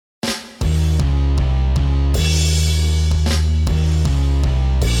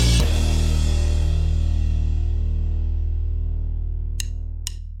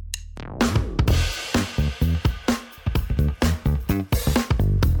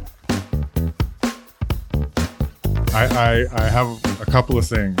I have a couple of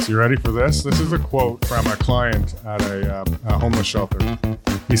things. You ready for this? This is a quote from a client at a homeless shelter.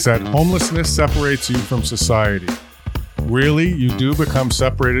 He said, "Homelessness separates you from society. Really, you do become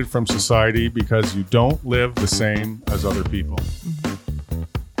separated from society because you don't live the same as other people."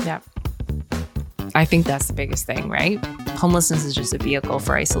 Yeah. I think that's the biggest thing, right? Homelessness is just a vehicle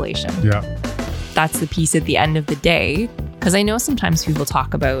for isolation. Yeah. That's the piece at the end of the day. Because I know sometimes people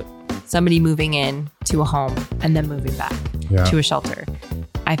talk about somebody moving in to a home and then moving back to a shelter.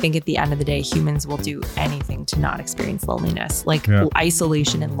 I think at the end of the day, humans will do anything to not experience loneliness.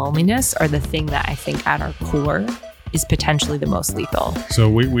 Isolation and loneliness are the thing that I think at our core is potentially the most lethal. So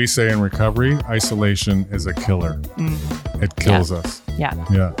we say in recovery, isolation is a killer. It kills us.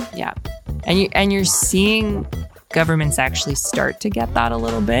 Yeah. And you're seeing governments actually start to get that a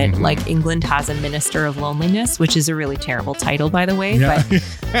little bit. Like England has a Minister of Loneliness, which is a really terrible title, by the way. Yeah.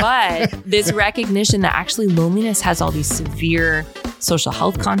 But this recognition that actually loneliness has all these severe social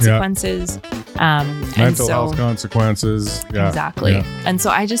health consequences. Mental health consequences. Yeah. Exactly. Yeah. And so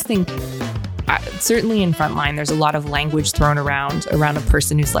I just think certainly in Frontline, there's a lot of language thrown around a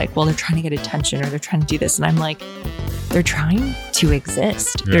person who's like, well, they're trying to get attention or they're trying to do this. And I'm like, they're trying to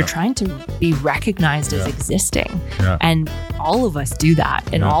exist. They're trying to be recognized as existing. Yeah. And all of us do that.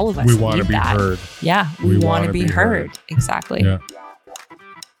 And all of us we want to be that. heard. Yeah, we want to be heard. Exactly. Yeah.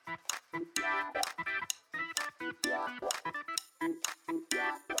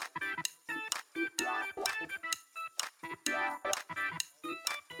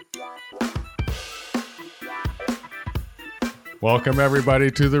 Welcome everybody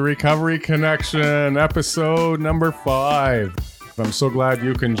to the Recovery Connection, episode number 5. I'm so glad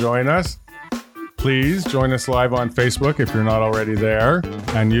you can join us. Please join us live on Facebook if you're not already there,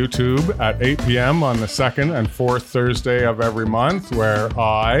 and YouTube at 8 p.m. on the second and fourth Thursday of every month, where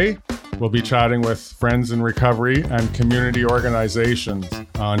I will be chatting with friends in recovery and community organizations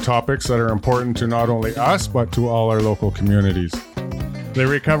on topics that are important to not only us, but to all our local communities. The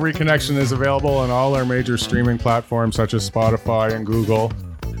Recovery Connection is available on all our major streaming platforms such as Spotify and Google.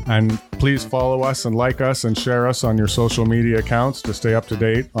 And please follow us and like us and share us on your social media accounts to stay up to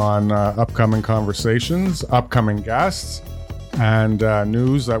date on upcoming conversations, upcoming guests, and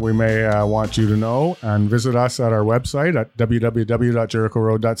news that we may want you to know. And visit us at our website at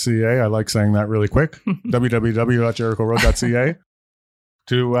www.jerichoroad.ca. I like saying that really quick. www.jerichoroad.ca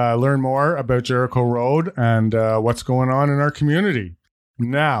to learn more about Jericho Road and what's going on in our community.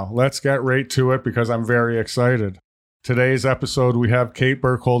 Now, let's get right to it because I'm very excited. Today's episode, we have Kaite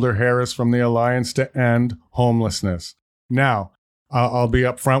Burkholder-Harris from the Alliance to End Homelessness. Now, I'll be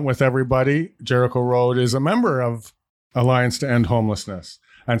upfront with everybody. Jericho Road is a member of Alliance to End Homelessness.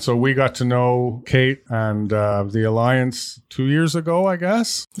 And so we got to know Kaite and the Alliance 2 years ago, I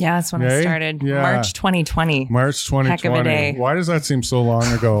guess. Yeah, that's when I started. Yeah. March 2020. March 2020. Heck of a day. Why does that seem so long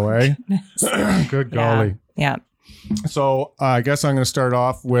ago, eh? Good golly. Yeah. So I guess I'm going to start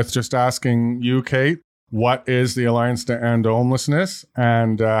off with just asking you, Kaite, what is the Alliance to End Homelessness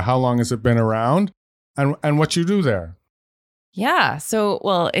and how long has it been around and what you do there? Yeah. So,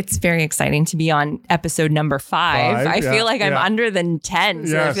 well, it's very exciting to be on episode number 5. I feel like I'm under the 10,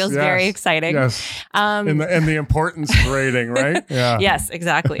 so it feels very exciting. Yes. In the importance rating, right? Yeah. Yes,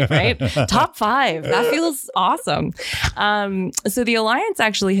 exactly. Right. Top 5. That feels awesome. So the Alliance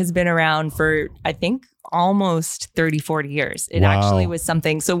actually has been around for, I think, almost 30, 40 years. It actually was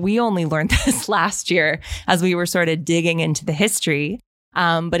something. So we only learned this last year as we were sort of digging into the history.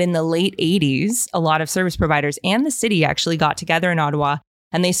 But in the late 80s, a lot of service providers and the city actually got together in Ottawa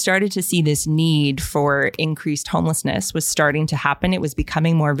and they started to see this need for increased homelessness was starting to happen. It was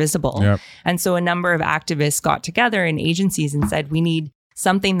becoming more visible. Yep. And so a number of activists got together in agencies and said, we need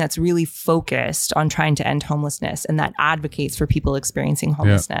something that's really focused on trying to end homelessness and that advocates for people experiencing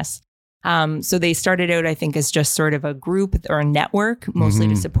homelessness. Yep. So they started out, I think, as just sort of a group or a network, mostly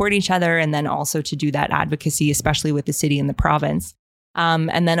to support each other and then also to do that advocacy, especially with the city and the province.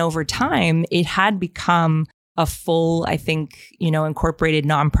 And then over time, it had become a full, I think, incorporated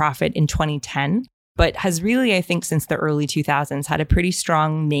nonprofit in 2010, but has really, I think, since the early 2000s had a pretty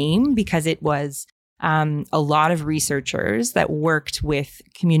strong name because it was a lot of researchers that worked with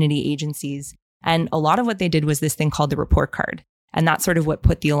community agencies. And a lot of what they did was this thing called the report card. And that's sort of what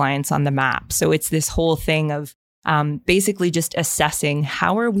put the Alliance on the map. So it's this whole thing of basically just assessing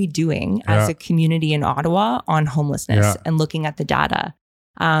how are we doing as a community in Ottawa on homelessness and looking at the data.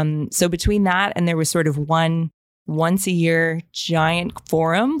 So between that and there was sort of once a year giant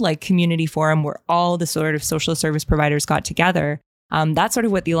forum, like community forum, where all the sort of social service providers got together. That's sort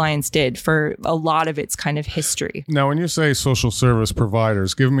of what the Alliance did for a lot of its kind of history. Now, when you say social service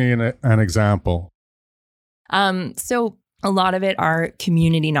providers, give me an example. So a lot of it are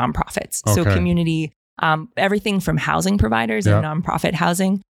community nonprofits. Okay. So community, everything from housing providers and nonprofit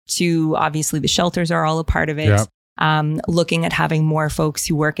housing to obviously the shelters are all a part of it. Looking at having more folks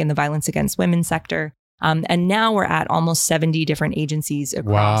who work in the violence against women sector. And now we're at almost 70 different agencies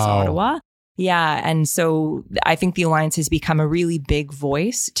across Ottawa. Yeah. And so I think the Alliance has become a really big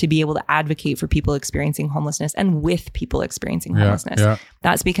voice to be able to advocate for people experiencing homelessness and with people experiencing homelessness.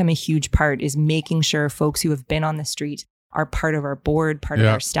 That's become a huge part, is making sure folks who have been on the street are part of our board, part of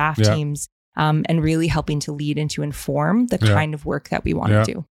our staff teams, and really helping to lead and to inform the kind of work that we want to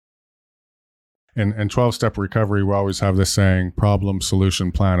do. In 12-step recovery, we always have this saying, problem,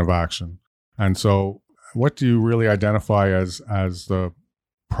 solution, plan of action. And so what do you really identify as the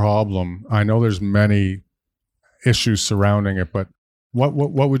problem? I know there's many issues surrounding it, but what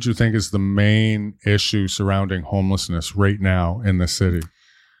would you think is the main issue surrounding homelessness right now in the city?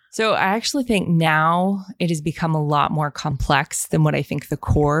 So I actually think now it has become a lot more complex than what I think the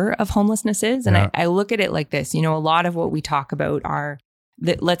core of homelessness is. And I look at it like this, a lot of what we talk about are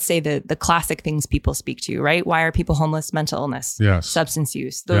let's say the classic things people speak to, right? Why are people homeless? Mental illness, substance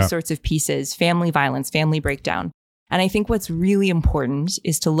use, those sorts of pieces, family violence, family breakdown. And I think what's really important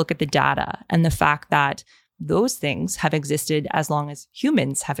is to look at the data and the fact that those things have existed as long as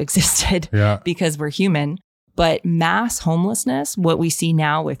humans have existed because we're human. But mass homelessness, what we see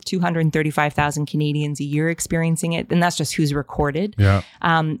now with 235,000 Canadians a year experiencing it, and that's just who's recorded,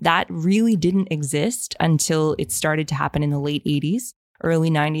 that really didn't exist until it started to happen in the late 80s,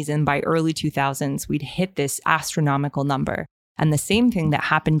 early 90s. And by early 2000s, we'd hit this astronomical number. And the same thing that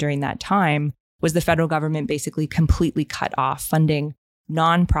happened during that time was the federal government basically completely cut off funding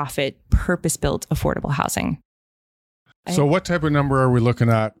nonprofit, purpose-built affordable housing. So what type of number are we looking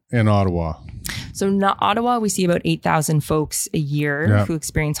at in Ottawa? So in Ottawa, we see about 8,000 folks a year who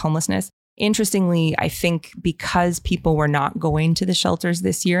experience homelessness. Interestingly, I think because people were not going to the shelters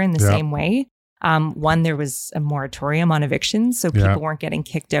this year in the same way, one, there was a moratorium on evictions, so people weren't getting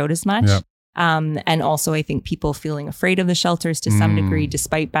kicked out as much. And also, I think people feeling afraid of the shelters to some degree,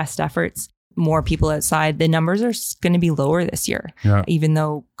 despite best efforts. More people outside, the numbers are going to be lower this year. Even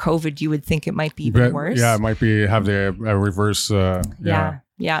though COVID, you would think it might be even worse. Yeah, it might be have the reverse.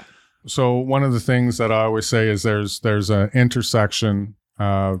 So one of the things that I always say is there's an intersection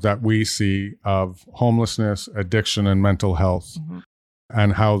that we see of homelessness, addiction, and mental health,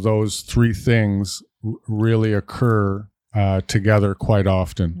 and how those three things really occur together quite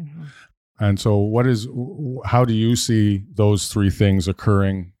often. And so how do you see those three things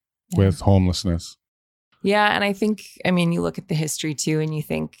occurring with homelessness? Yeah. And I think, you look at the history too, and you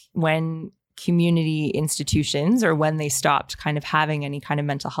think when community institutions or when they stopped kind of having any kind of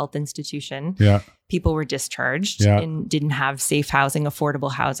mental health institution, people were discharged and didn't have safe housing,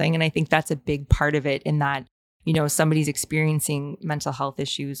 affordable housing. And I think that's a big part of it, in that, somebody's experiencing mental health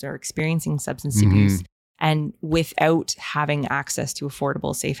issues or experiencing substance abuse. And without having access to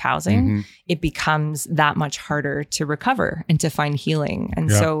affordable, safe housing, it becomes that much harder to recover and to find healing. And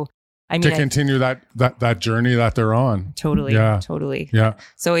so, to continue that journey that they're on. Totally. Yeah.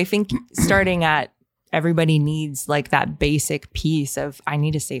 So I think starting at everybody needs like that basic piece of, I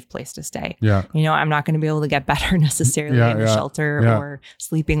need a safe place to stay. I'm not going to be able to get better necessarily in the shelter or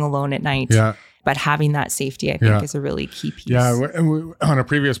sleeping alone at night. But having that safety, I think, is a really key piece. And on a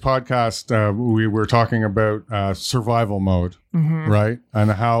previous podcast, we were talking about survival mode, right?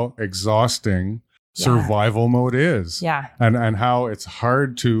 And how exhausting survival mode is. And how it's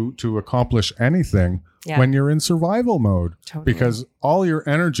hard to accomplish anything when you're in survival mode. Because all your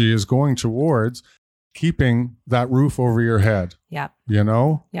energy is going towards keeping that roof over your head.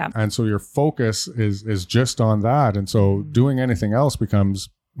 And so your focus is just on that. And so doing anything else becomes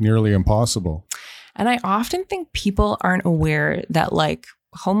nearly impossible. And I often think people aren't aware that like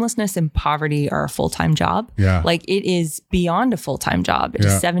homelessness and poverty are a full-time job. Like it is beyond a full-time job. It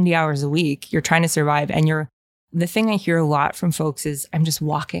is 70 hours a week. You're trying to survive. And the thing I hear a lot from folks is, I'm just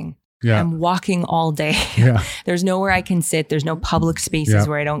walking. I'm walking all day. There's nowhere I can sit. There's no public spaces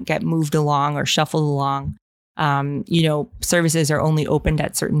where I don't get moved along or shuffled along. Services are only opened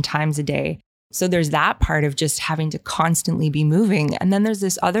at certain times a day. So there's that part of just having to constantly be moving. And then there's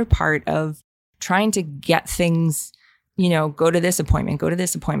this other part of trying to get things, go to this appointment, get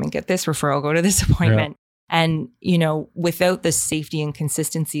this referral, go to this appointment. And, without the safety and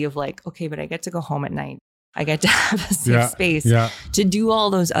consistency of like, okay, but I get to go home at night. I get to have a safe space to do all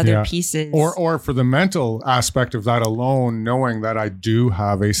those other pieces. Or for the mental aspect of that alone, knowing that I do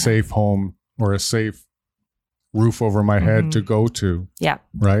have a safe home or a safe roof over my head to go to.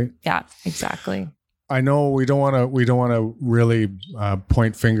 Right? Yeah, exactly. I know we don't want to really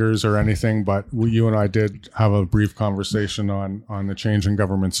point fingers or anything, but you and I did have a brief conversation on the change in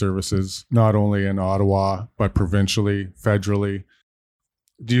government services, not only in Ottawa, but provincially, federally.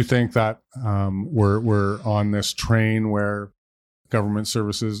 Do you think that we're on this train where government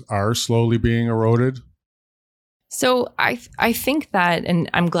services are slowly being eroded? So I think that, and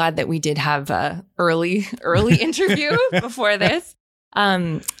I'm glad that we did have a early interview before this.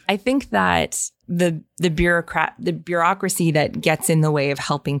 I think that the bureaucracy that gets in the way of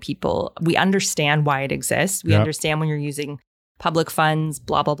helping people, we understand why it exists. We understand when you're using public funds,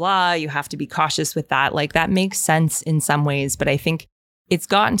 blah, blah, blah, you have to be cautious with that. Like that makes sense in some ways, but I think it's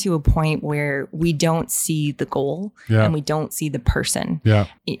gotten to a point where we don't see the goal and we don't see the person. Yeah.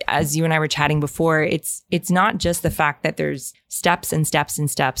 As you and I were chatting before, it's not just the fact that there's steps and steps and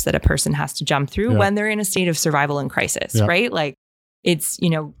steps that a person has to jump through when they're in a state of survival and crisis, right? Like it's,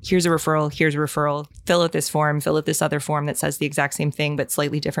 here's a referral, fill out this form, fill out this other form that says the exact same thing, but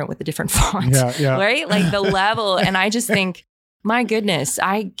slightly different with a different font, right? Like the level. And I just think, my goodness,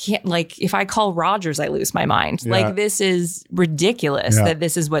 I can't, like, if I call Rogers, I lose my mind. Like, this is ridiculous that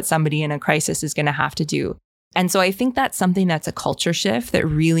this is what somebody in a crisis is going to have to do. And so I think that's something that's a culture shift that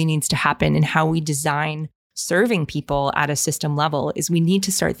really needs to happen in how we design serving people at a system level. Is we need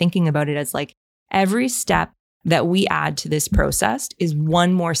to start thinking about it as like every step that we add to this process is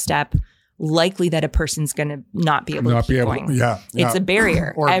one more step likely that a person's going to not be able to keep going. It's a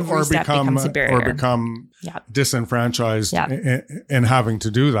barrier. Every step becomes a barrier. Or become disenfranchised in having to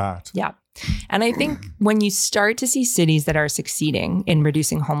do that. Yeah. And I think when you start to see cities that are succeeding in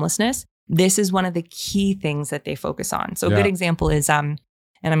reducing homelessness, this is one of the key things that they focus on. So a good example is, and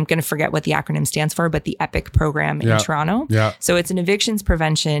I'm going to forget what the acronym stands for, but the EPIC program in Toronto. Yeah. So it's an evictions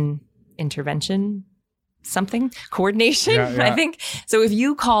prevention intervention coordination, I think. So if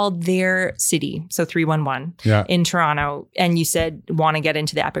you called their city, so 311 in Toronto, and you said, want to get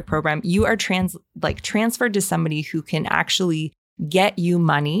into the EPIC program, you are transferred to somebody who can actually get you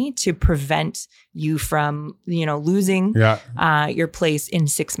money to prevent you from, losing your place in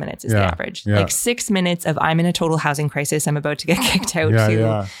 6 minutes is the average. Like 6 minutes of I'm in a total housing crisis, I'm about to get kicked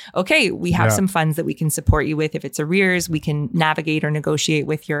out okay, we have some funds that we can support you with. If it's arrears, we can navigate or negotiate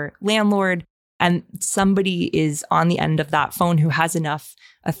with your landlord. And somebody is on the end of that phone who has enough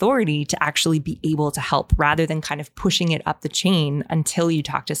authority to actually be able to help rather than kind of pushing it up the chain until you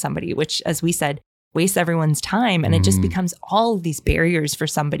talk to somebody, which, as we said, wastes everyone's time. And it just becomes all of these barriers for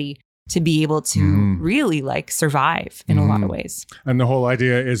somebody to be able to really survive in a lot of ways. And the whole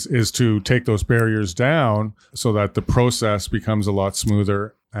idea is to take those barriers down so that the process becomes a lot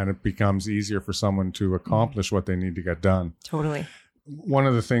smoother and it becomes easier for someone to accomplish what they need to get done. Totally. One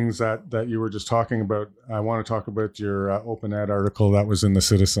of the things that you were just talking about, I want to talk about your Open Ed article that was in The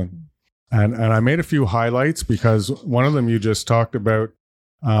Citizen. And I made a few highlights because one of them you just talked about.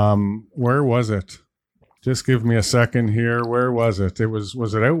 Where was it? Just give me a second here. Where was it?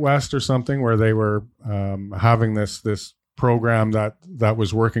 Was it out west or something where they were having this program that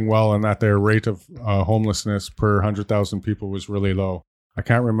was working well and that their rate of homelessness per 100,000 people was really low? I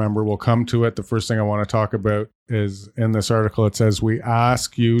can't remember. We'll come to it. The first thing I want to talk about is in this article, it says, we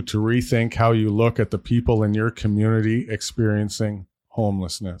ask you to rethink how you look at the people in your community experiencing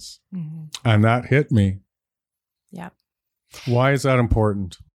homelessness. And that hit me. Yeah. Why is that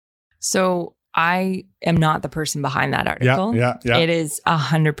important? So I am not the person behind that article. Yeah. It is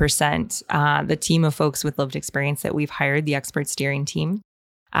 100% the team of folks with lived experience that we've hired, the expert steering team.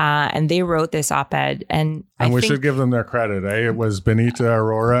 And they wrote this op-ed. And we should give them their credit. It was Benita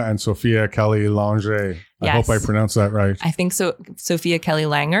Aurora and Sophia Kelly Langer. I hope I pronounced that right. I think so. Sophia Kelly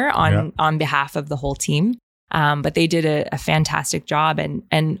Langer on behalf of the whole team. But they did a fantastic job.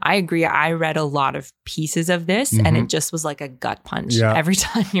 And I agree. I read a lot of pieces of this and it just was like a gut punch every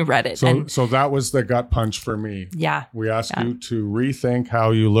time you read it. So that was the gut punch for me. Yeah. We ask you to rethink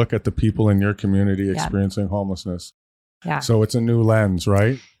how you look at the people in your community experiencing homelessness. Yeah. So it's a new lens,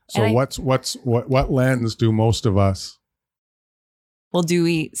 right? So what lens do most of us? Well, do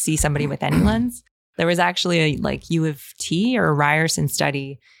we see somebody with any lens? There was actually a U of T or a Ryerson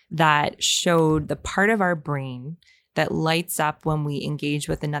study that showed the part of our brain that lights up when we engage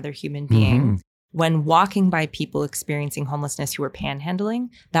with another human being. When walking by people experiencing homelessness who were panhandling,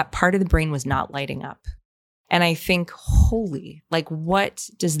 that part of the brain was not lighting up. And I think, what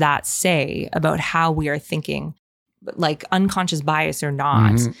does that say about how we are thinking? Unconscious bias or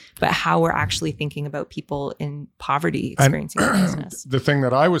not, but how we're actually thinking about people in poverty experiencing homelessness. The thing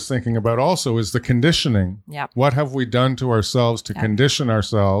that I was thinking about also is the conditioning. Yeah. What have we done to ourselves to condition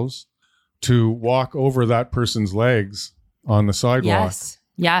ourselves to walk over that person's legs on the sidewalk?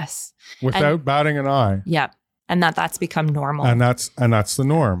 Yes. Without batting an eye. Yeah. And that's become normal. And that's the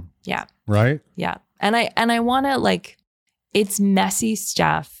norm. Yeah. Right? Yeah. And I want to like, it's messy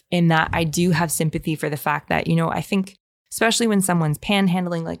stuff in that I do have sympathy for the fact that, you know, I think especially when someone's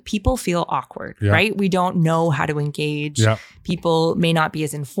panhandling, like people feel awkward, right? We don't know how to engage. Yeah. People may not be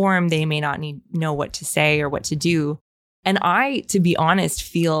as informed. They may not know what to say or what to do. And I, to be honest,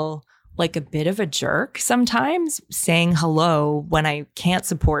 feel like a bit of a jerk sometimes saying hello when I can't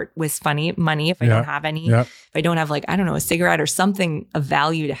support with money if I don't have any, if I don't have like, I don't know, a cigarette or something of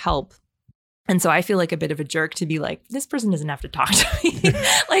value to help. And so I feel like a bit of a jerk to be like, this person doesn't have to talk to me.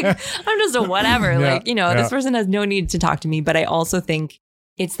 Like, I'm just a whatever. Like, you know, this person has no need to talk to me. But I also think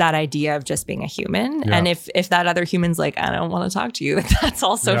it's that idea of just being a human. Yeah. And if that other human's like, I don't want to talk to you, that's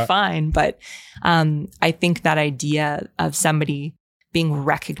also fine. But I think that idea of somebody being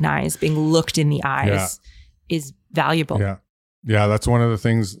recognized, being looked in the eyes is valuable. Yeah. Yeah. That's one of the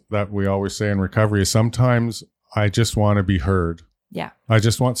things that we always say in recovery is sometimes I just want to be heard. Yeah. I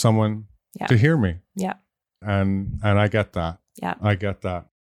just want someone to hear me. Yeah. And I get that. Yeah. I get that.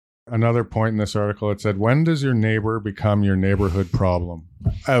 Another point in this article, it said, when does your neighbor become your neighborhood problem?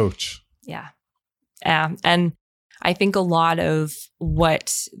 Ouch. Yeah. And I think a lot of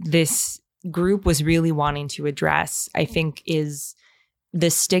what this group was really wanting to address, I think, is the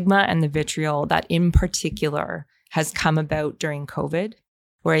stigma and the vitriol that in particular has come about during COVID,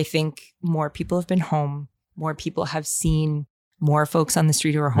 where I think more people have been home, more people have seen more folks on the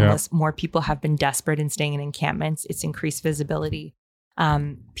street who are homeless, more people have been desperate and staying in encampments. It's increased visibility.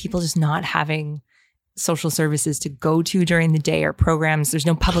 People just not having social services to go to during the day or programs. There's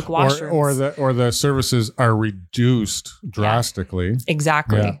no public washrooms. Or the services are reduced drastically.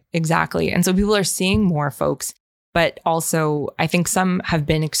 Exactly. And so people are seeing more folks, but also I think some have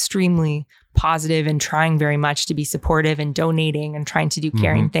been extremely positive and trying very much to be supportive and donating and trying to do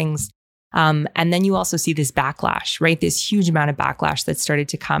caring things. And then you also see this backlash, right? This huge amount of backlash that started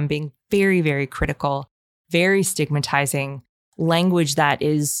to come, being very, very critical, very stigmatizing, language that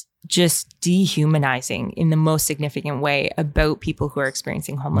is just dehumanizing in the most significant way about people who are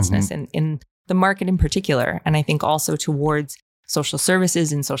experiencing homelessness and in the market in particular. And I think also towards social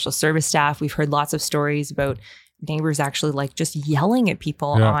services and social service staff. We've heard lots of stories about neighbors actually like just yelling at people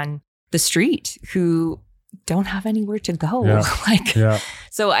on the street who don't have anywhere to go.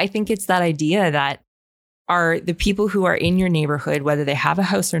 So I think it's that idea that are the people who are in your neighborhood, whether they have a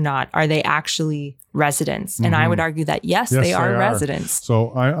house or not, are they actually residents? And I would argue that yes, they are residents.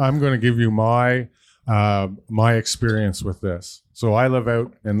 So I'm going to give you my experience with this. So I live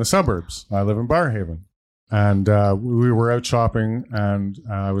out in the suburbs. I live in Barrhaven, and we were out shopping, and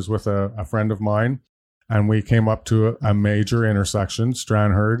I was with a friend of mine, and we came up to a major intersection,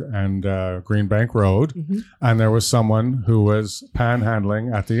 Stranraer and Greenbank Road, and there was someone who was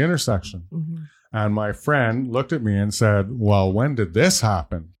panhandling at the intersection. And my friend looked at me and said, well, when did this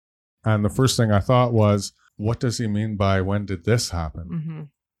happen? And the first thing I thought was, what does he mean by when did this happen?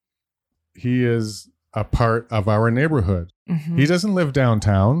 He is a part of our neighborhood. He doesn't live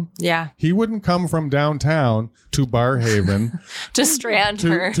downtown. He wouldn't come from downtown to Barrhaven to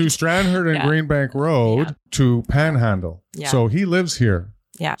Stranraer to Stranraer and Greenbank Road to panhandle. So he lives here.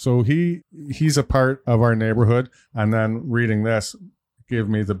 So he's a part of our neighborhood. And then reading this gave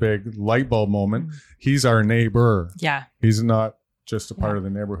me the big light bulb moment. He's our neighbor. He's not just a part of the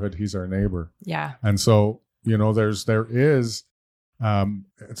neighborhood. He's our neighbor. And so, you know, there is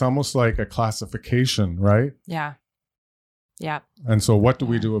it's almost like a classification, right? And so what do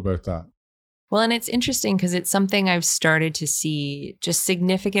we do about that? Well, and it's interesting because it's something I've started to see just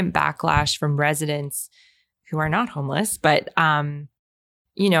significant backlash from residents who are not homeless, but,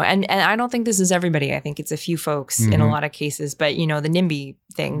 you know, and I don't think this is everybody. I think it's a few folks in a lot of cases, but, you know, the NIMBY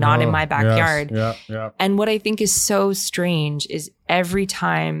thing, not in my backyard. And what I think is so strange is every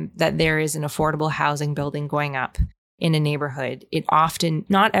time that there is an affordable housing building going up in a neighborhood, it often,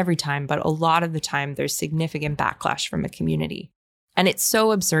 not every time, but a lot of the time, there's significant backlash from the community. And it's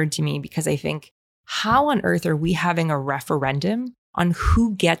so absurd to me because I think, how on earth are we having a referendum on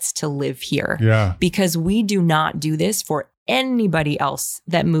who gets to live here? Because we do not do this for anybody else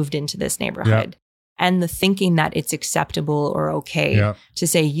that moved into this neighborhood. And the thinking that it's acceptable or okay to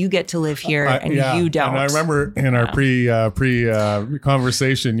say you get to live here and you don't. And I remember in our pre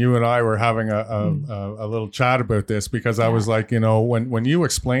conversation, you and I were having a little chat about this because I was like, you know, when you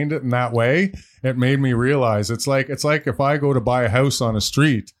explained it in that way, it made me realize it's like if I go to buy a house on a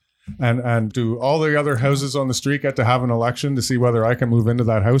street and do all the other houses on the street get to have an election to see whether I can move into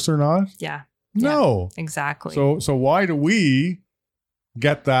that house or not? No. Exactly. So why do we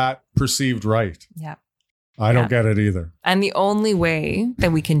get that perceived right? I don't get it either. And the only way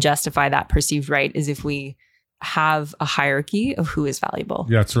that we can justify that perceived right is if we have a hierarchy of who is valuable.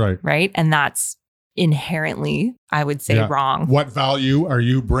 Yeah, that's right. Right. And that's inherently, I would say, wrong. What value are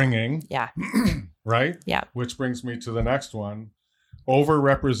you bringing? Yeah. Right? Yeah. Which brings me to the next one.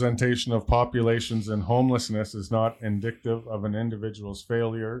 Overrepresentation of populations in homelessness is not indicative of an individual's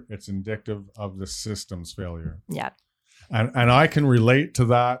failure. It's indicative of the system's failure. Yeah. And I can relate to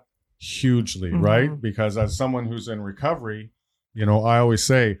that hugely, right? Because as someone who's in recovery, you know, I always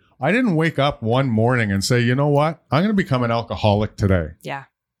say, I didn't wake up one morning and say, you know what? I'm going to become an alcoholic today. Yeah.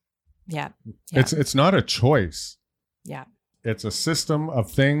 Yeah. It's not a choice. Yeah. It's a system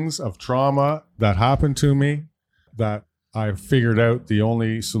of things, of trauma that happened to me that I figured out the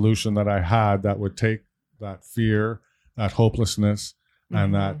only solution that I had that would take that fear, that hopelessness,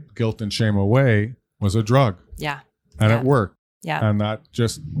 and that guilt and shame away was a drug. Yeah. And it worked. Yeah. And that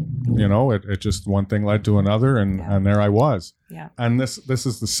just, you know, it just one thing led to another and there I was. Yeah. And this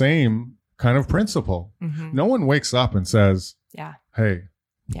is the same kind of principle. No one wakes up and says, hey,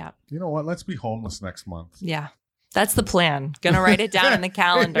 you know what? Let's be homeless next month. Yeah. That's the plan. Gonna write it down in the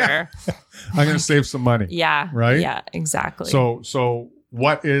calendar. I'm gonna save some money. Yeah. Right? Yeah, exactly. So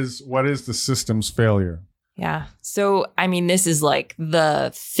what is the system's failure? Yeah. So, I mean, this is like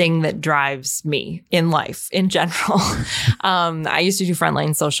the thing that drives me in life in general. I used to do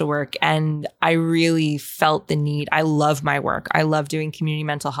frontline social work and I really felt the need. I love my work. I love doing community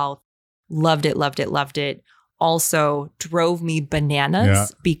mental health. Loved it, loved it, loved it. Also drove me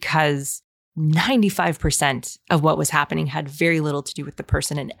bananas because 95% of what was happening had very little to do with the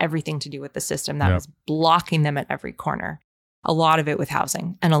person and everything to do with the system that was blocking them at every corner. A lot of it with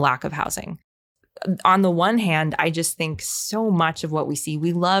housing and a lack of housing. On the one hand, I just think so much of what we see,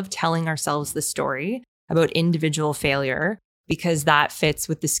 we love telling ourselves the story about individual failure because that fits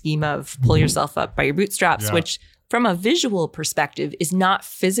with the scheme of pull yourself up by your bootstraps, which from a visual perspective is not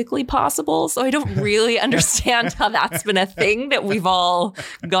physically possible. So I don't really understand how that's been a thing that we've all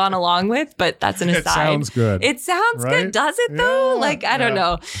gone along with, but that's an aside. It sounds good. It sounds good. Does it though? Like, I don't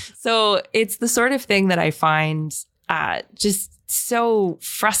know. So it's the sort of thing that I find just so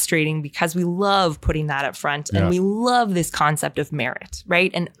frustrating because we love putting that up front and we love this concept of merit,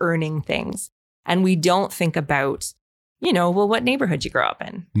 right? And earning things. And we don't think about, you know, well, what neighborhood you grow up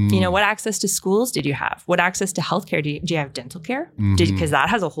in? You know, what access to schools did you have? What access to healthcare? Do you have dental care? Because that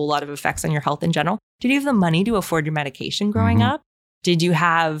has a whole lot of effects on your health in general. Did you have the money to afford your medication growing up? Did you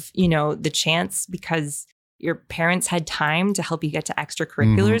have, you know, the chance because your parents had time to help you get to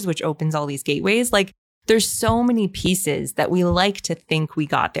extracurriculars, which opens all these gateways? Like, there's so many pieces that we like to think we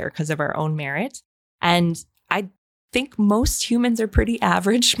got there because of our own merit. And I think most humans are pretty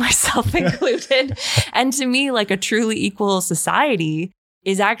average, myself included. And to me, like a truly equal society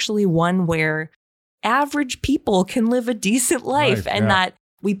is actually one where average people can live a decent life that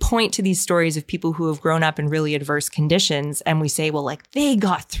we point to these stories of people who have grown up in really adverse conditions and we say, well, like they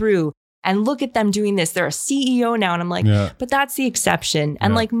got through and look at them doing this. They're a CEO now. And I'm like, but that's the exception.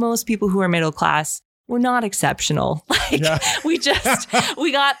 And like most people who are middle class, we're not exceptional. Like we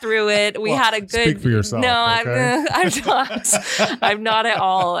got through it. We had a good, speak for yourself. No, okay? I'm not. I'm not at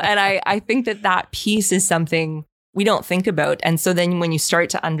all. And I think that piece is something we don't think about. And so then when you start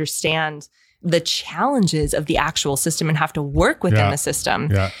to understand the challenges of the actual system and have to work within the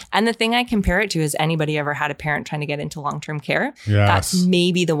system. And the thing I compare it to is anybody ever had a parent trying to get into long-term care? That's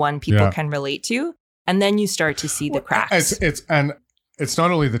maybe the one people can relate to. And then you start to see the cracks. It's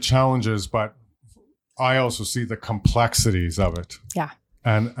not only the challenges, but I also see the complexities of it. Yeah.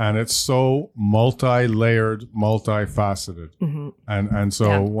 And it's so multi-layered, multifaceted. And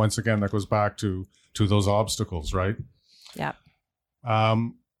so once again, that goes back to those obstacles, right? Yeah.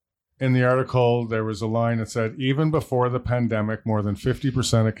 In the article, there was a line that said, even before the pandemic, more than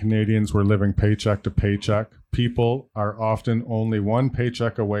 50% of Canadians were living paycheck to paycheck. People are often only one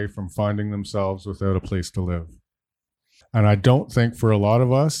paycheck away from finding themselves without a place to live. And I don't think for a lot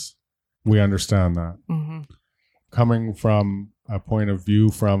of us, we understand that. Coming from a point of view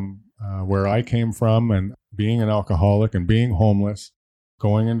from where I came from and being an alcoholic and being homeless,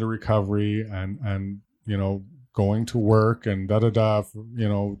 going into recovery and you know, going to work and you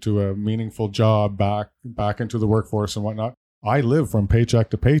know, to a meaningful job back into the workforce and whatnot. I lived from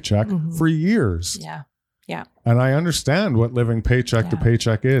paycheck to paycheck for years. Yeah. Yeah. And I understand what living paycheck to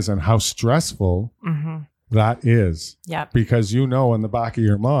paycheck is and how stressful that is. Yeah. Because you know in the back of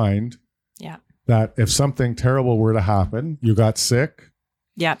your mind that if something terrible were to happen, you got sick,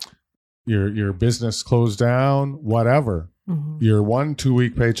 your business closed down, whatever, you're 1-2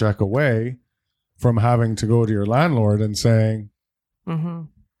 week paycheck away from having to go to your landlord and saying,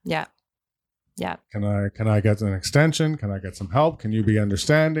 Yeah. Can I get an extension? Can I get some help? Can you be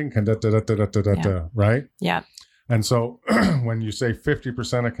understanding? Can right? Yeah. And so when you say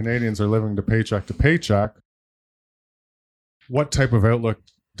 50% of Canadians are living to paycheck, what type of outlook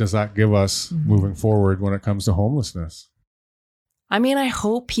does that give us moving forward when it comes to homelessness? I mean, I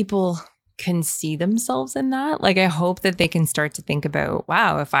hope people can see themselves in that. Like, I hope that they can start to think about,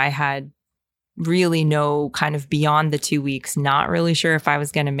 wow, if I had really no kind of beyond the 2 weeks, not really sure if I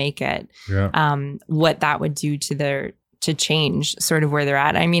was going to make it, what that would do to change sort of where they're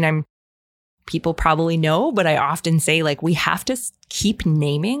at. I mean, people probably know, but I often say, like, we have to keep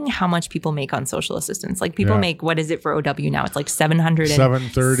naming how much people make on social assistance. Like, people make, what is it for OW now? It's like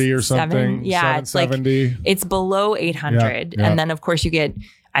 730 or something. Yeah. It's like, it's below 800. Yeah. And then of course you get,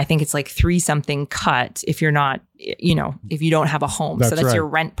 I think it's like 3 something cut if you're not, if you don't have a home. So that's your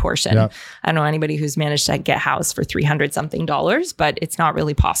rent portion. Yeah. I don't know anybody who's managed to get housed for $300 something, but it's not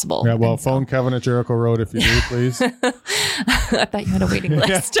really possible. Yeah. Well, phone Kevin at Jericho Road if you do, please. I thought you had a waiting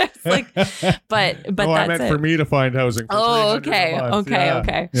list. Like, but no, that's I meant for me to find housing. For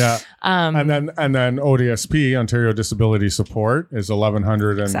okay. Yeah. And then ODSP, Ontario Disability Support, is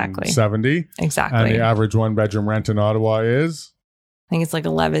 $1,170. Exactly. And the average 1-bedroom rent in Ottawa is? I think it's like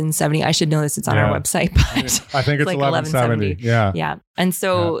 $1,170. I should know this. It's on our website, but I think it's like $1,170. Yeah. Yeah. And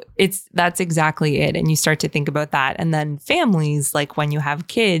so that's exactly it. And you start to think about that. And then families, like when you have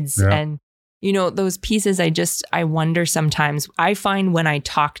kids and, those pieces, I wonder sometimes. I find when I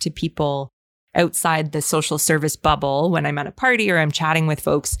talk to people outside the social service bubble, when I'm at a party or I'm chatting with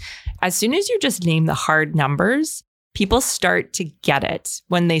folks, as soon as you just name the hard numbers, people start to get it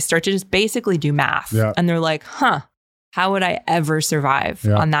when they start to just basically do math. Yeah. And they're like, how would I ever survive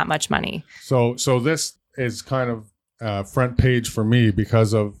on that much money? So this is kind of front page for me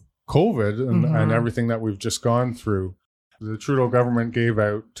because of COVID and everything that we've just gone through. The Trudeau government gave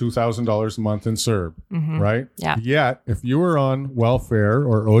out $2,000 a month in CERB, right? Yeah. Yet, if you were on welfare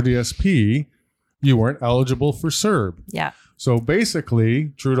or ODSP, you weren't eligible for CERB. Yeah. So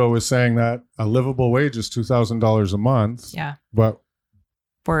basically, Trudeau is saying that a livable wage is $2,000 a month. Yeah. But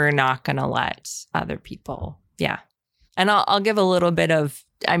we're not going to let other people. Yeah. And I'll give a little bit of,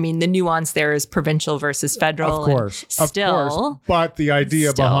 the nuance there is provincial versus federal. Of course. But the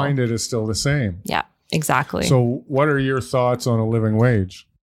idea behind it is still the same. Yeah, exactly. So what are your thoughts on a living wage?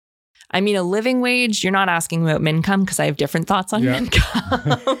 A living wage, you're not asking about Mincome because I have different thoughts on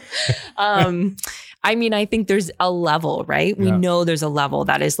Mincome. I think there's a level, right? We know there's a level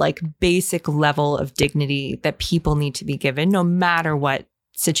that is like basic level of dignity that people need to be given no matter what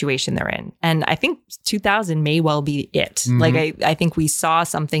situation they're in. And I think 2000 may well be it. Like, I think we saw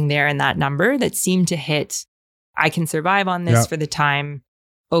something there in that number that seemed to hit, I can survive on this for the time.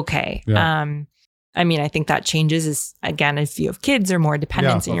 Okay. Yeah. I think that changes as, again, if you have kids or more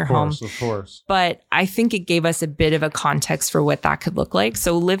dependents in your home. Of course. But I think it gave us a bit of a context for what that could look like.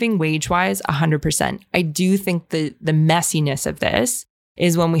 So living wage wise, 100%. I do think the messiness of this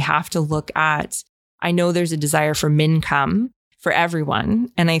is when we have to look at, I know there's a desire for Mincome for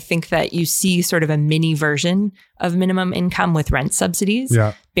everyone. And I think that you see sort of a mini version of minimum income with rent subsidies.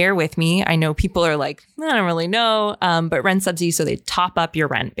 Yeah. Bear with me. I know people are like, I don't really know, but rent subsidies, so they top up your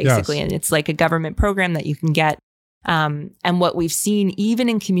rent basically. Yes. And it's like a government program that you can get. And what we've seen, even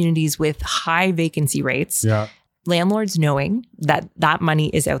in communities with high vacancy rates, landlords knowing that that money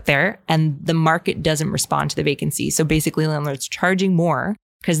is out there and the market doesn't respond to the vacancy. So basically landlords charging more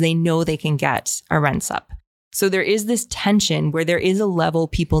because they know they can get a rents up. So there is this tension where there is a level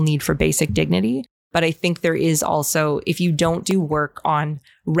people need for basic dignity. But I think there is also, if you don't do work on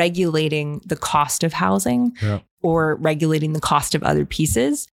regulating the cost of housing or regulating the cost of other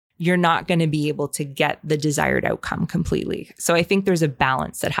pieces, you're not going to be able to get the desired outcome completely. So I think there's a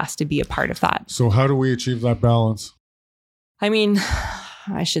balance that has to be a part of that. So how do we achieve that balance?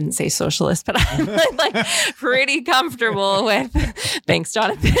 I shouldn't say socialist, but I'm like pretty comfortable with, thanks,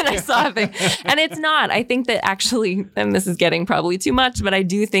 Jonathan, I saw a thing. And it's not. I think that actually, and this is getting probably too much, but I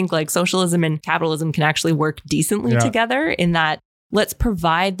do think like socialism and capitalism can actually work decently together in that let's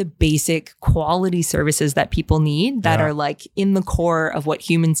provide the basic quality services that people need that are like in the core of what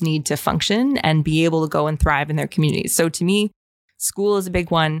humans need to function and be able to go and thrive in their communities. So to me, school is a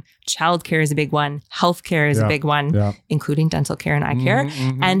big one. Childcare is a big one. Healthcare is a big one, including dental care and eye care,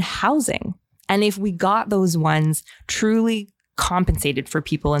 and housing. And if we got those ones truly compensated for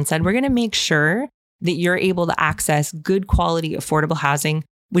people and said, we're going to make sure that you're able to access good quality, affordable housing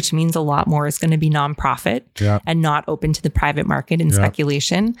which means a lot more is going to be nonprofit and not open to the private market and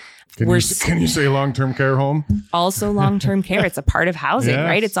speculation. Can you say long-term care home? Also long-term care. It's a part of housing,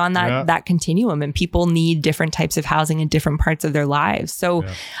 right? It's on that continuum, and people need different types of housing in different parts of their lives. So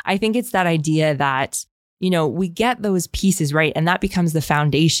I think it's that idea that, we get those pieces right, and that becomes the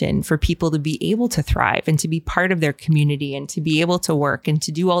foundation for people to be able to thrive and to be part of their community and to be able to work and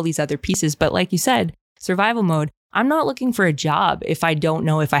to do all these other pieces. But like you said, survival mode, I'm not looking for a job if I don't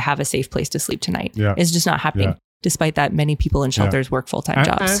know if I have a safe place to sleep tonight. It's just not happening. Despite that, many people in shelters work full-time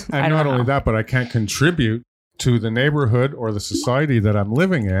jobs. And not only that, but I can't contribute to the neighborhood or the society that I'm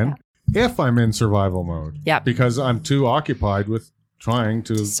living in if I'm in survival mode. Because I'm too occupied with trying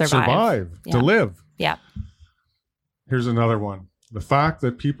to survive to live. Here's another one. The fact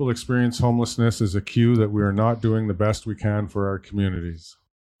that people experience homelessness is a cue that we are not doing the best we can for our communities.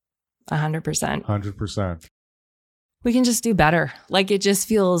 100%. 100%. We can just do better. Like, it just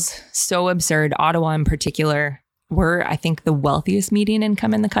feels so absurd. Ottawa in particular, we're, I think, the wealthiest median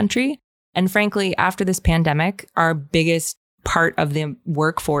income in the country. And frankly, after this pandemic, our biggest part of the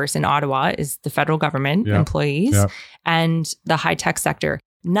workforce in Ottawa is the federal government employees and the high-tech sector,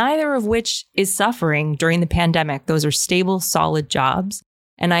 neither of which is suffering during the pandemic. Those are stable, solid jobs.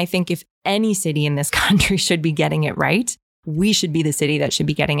 And I think if any city in this country should be getting it right, we should be the city that should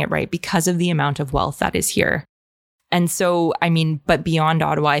be getting it right because of the amount of wealth that is here. And so, but beyond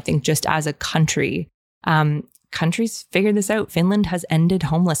Ottawa, I think just as a country, countries figured this out. Finland has ended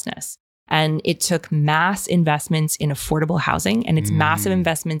homelessness, and it took mass investments in affordable housing, and it's massive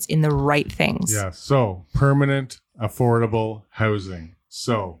investments in the right things. So permanent, affordable housing.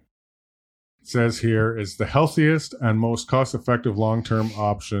 So it says here is the healthiest and most cost-effective long-term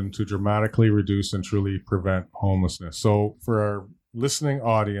option to dramatically reduce and truly prevent homelessness. So for our listening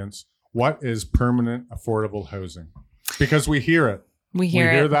audience, what is permanent, affordable housing? Because we hear it. We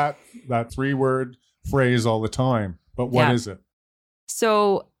hear that 3-word phrase all the time. But what is it?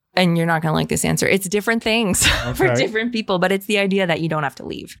 So, and you're not going to like this answer. It's different things for different people, but it's the idea that you don't have to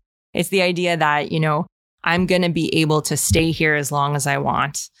leave. It's the idea that, I'm going to be able to stay here as long as I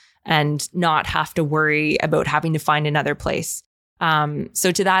want and not have to worry about having to find another place.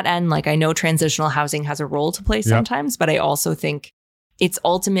 So to that end, I know transitional housing has a role to play sometimes, but I also think it's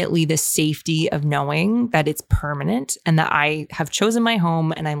ultimately the safety of knowing that it's permanent and that I have chosen my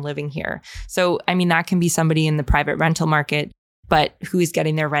home and I'm living here. So, that can be somebody in the private rental market, but who is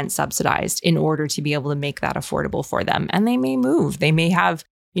getting their rent subsidized in order to be able to make that affordable for them. And they may move. They may have,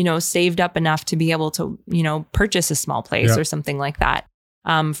 saved up enough to be able to, purchase a small place or something like that.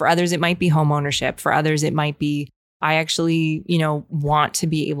 For others, it might be home ownership. For others, it might be, I actually, want to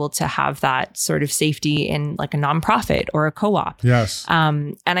be able to have that sort of safety in a nonprofit or a co-op. Yes.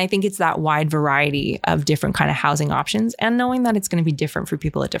 And I think it's that wide variety of different kind of housing options and knowing that it's going to be different for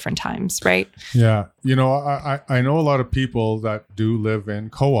people at different times, right? Yeah. I know a lot of people that do live in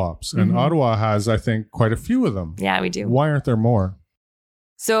co-ops, and Ottawa has, I think, quite a few of them. Yeah, we do. Why aren't there more?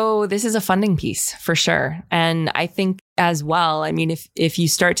 So this is a funding piece for sure. And I think as well, if you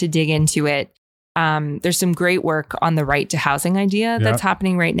start to dig into it, there's some great work on the right to housing idea that's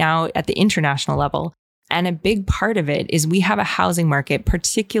happening right now at the international level. And a big part of it is we have a housing market,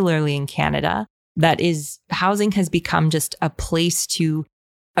 particularly in Canada, that is housing has become just a place to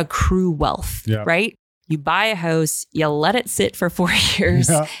accrue wealth, right? You buy a house, you let it sit for 4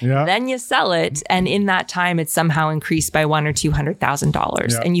 years, then you sell it. And in that time, it's somehow increased by $100,000 or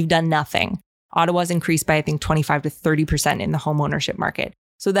 $200,000 and you've done nothing. Ottawa's increased by, I think, 25 to 30% in the home ownership market.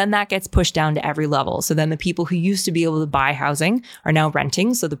 So then that gets pushed down to every level. So then the people who used to be able to buy housing are now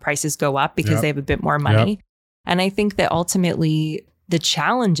renting. So the prices go up because they have a bit more money. And I think that ultimately the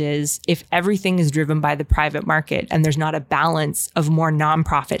challenge is if everything is driven by the private market and there's not a balance of more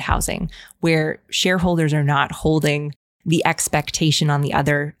nonprofit housing where shareholders are not holding the expectation on the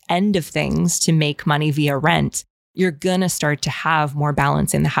other end of things to make money via rent, you're going to start to have more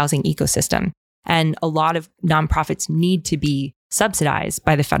balance in the housing ecosystem. And a lot of nonprofits need to be subsidized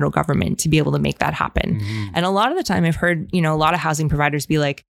by the federal government to be able to make that happen. And a lot of the time I've heard, a lot of housing providers be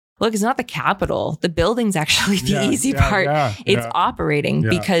like, look, it's not the capital. The building's actually the easy part. It's operating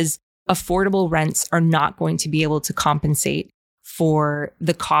because affordable rents are not going to be able to compensate for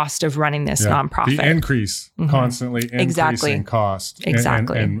the cost of running this nonprofit. The increase, constantly increasing cost.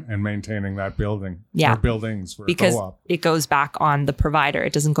 And maintaining that building. Or buildings for because a co-op. It goes back on the provider.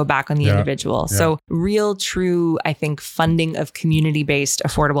 It doesn't go back on the individual. So real, true, I think, funding of community-based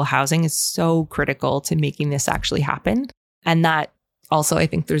affordable housing is so critical to making this actually happen. And that also, I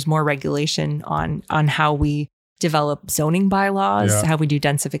think there's more regulation on how we develop zoning bylaws, how we do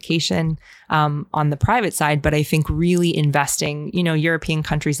densification on the private side. But I think really investing, European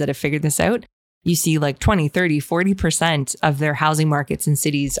countries that have figured this out, you see like 20, 30, 40% of their housing markets in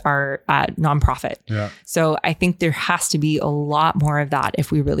cities are nonprofit. Yeah. So I think there has to be a lot more of that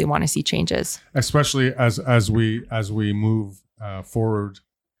if we really want to see changes. Especially as we move forward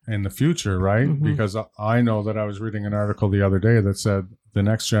in the future, right? Mm-hmm. Because I know that I was reading an article the other day that said the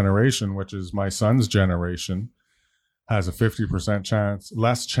next generation, which is my son's generation, has a 50%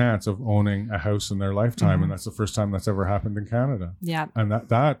 less chance of owning a house in their lifetime. Mm-hmm. And that's the first time that's ever happened in Canada. Yeah. And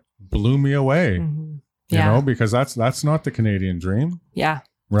that blew me away, because that's not the Canadian dream. Yeah.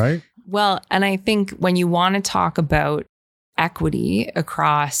 Right. Well, and I think when you want to talk about equity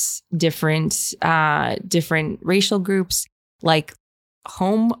across different racial groups, like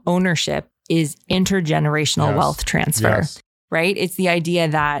home ownership is intergenerational wealth transfer. Yes. Right? It's the idea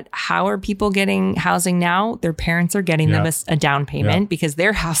that how are people getting housing now? Their parents are getting them a down payment because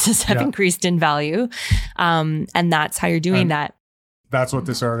their houses have increased in value. And that's how you're doing that. That's what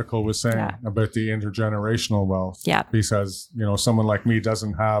this article was saying about the intergenerational wealth. Yeah. Because, someone like me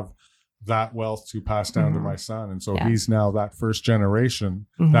doesn't have that wealth to pass down to my son. And so he's now that first generation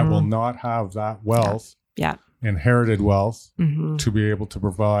that will not have that wealth, inherited wealth, to be able to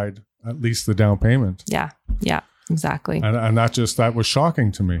provide at least the down payment. Yeah. Yeah. Exactly. And that was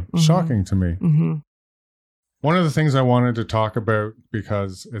shocking to me. Mm-hmm. Shocking to me. Mm-hmm. One of the things I wanted to talk about,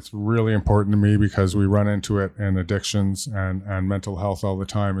 because it's really important to me because we run into it in addictions and mental health all the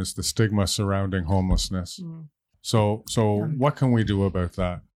time, is the stigma surrounding homelessness. Mm. So what can we do about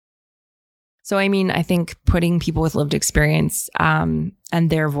that? So, I think putting people with lived experience and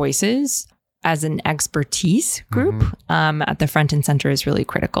their voices as an expertise group at the front and center is really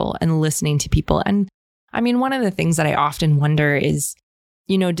critical, and listening to people. And one of the things that I often wonder is,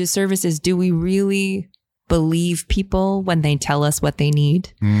 do we really believe people when they tell us what they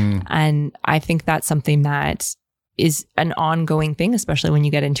need? Mm. And I think that's something that is an ongoing thing, especially when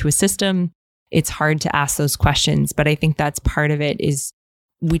you get into a system. It's hard to ask those questions, but I think that's part of it. Is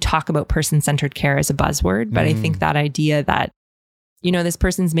we talk about person-centered care as a buzzword, but I think that idea that, this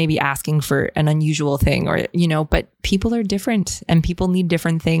person's maybe asking for an unusual thing, or, but people are different and people need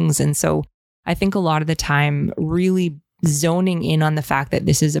different things. And so I think a lot of the time really zoning in on the fact that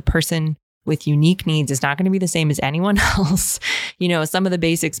this is a person with unique needs is not going to be the same as anyone else. Some of the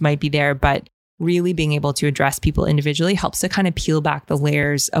basics might be there, but really being able to address people individually helps to kind of peel back the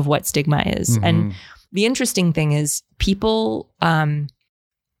layers of what stigma is. Mm-hmm. And the interesting thing is people,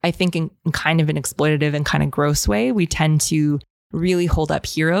 I think in kind of an exploitative and kind of gross way, we tend to really hold up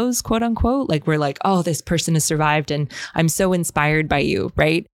heroes, quote unquote. Like we're like, oh, this person has survived and I'm so inspired by you,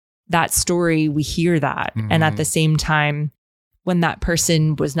 right? That story, we hear that. Mm-hmm. And at the same time, when that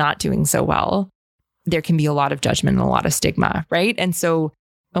person was not doing so well, there can be a lot of judgment and a lot of stigma, right? And so,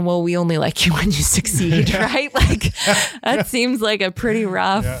 we only like you when you succeed, right? Like that seems like a pretty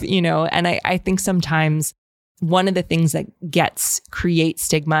rough, and I think sometimes one of the things that creates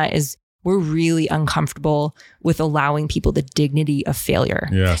stigma is we're really uncomfortable with allowing people the dignity of failure.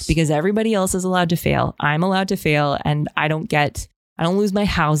 Yes. Because everybody else is allowed to fail. I'm allowed to fail, and I don't lose my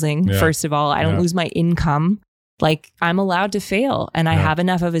housing. Yeah. First of all, I don't lose my income. Like I'm allowed to fail, and I have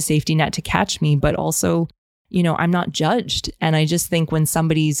enough of a safety net to catch me, but also, I'm not judged. And I just think when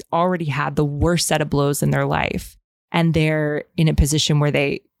somebody's already had the worst set of blows in their life and they're in a position where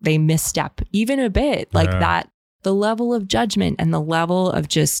they misstep even a bit, like that, the level of judgment and the level of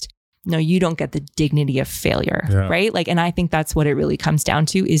just, no, you don't get the dignity of failure, right? Like, and I think that's what it really comes down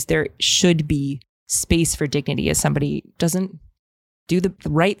to, is there should be space for dignity as somebody doesn't do the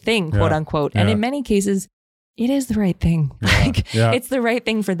right thing, quote unquote. And in many cases, it is the right thing. It's the right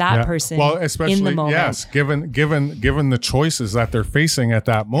thing for that person. Well, especially in the moment. Yes, given the choices that they're facing at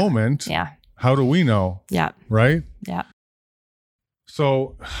that moment. Yeah. How do we know? Yeah. Right? Yeah.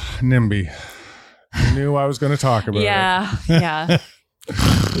 So, NIMBY, you knew I was going to talk about it. Yeah.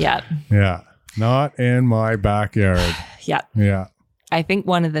 Yeah. Yeah. Not in my backyard. Yeah. Yeah. I think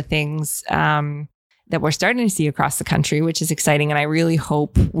one of the things that we're starting to see across the country, which is exciting, and I really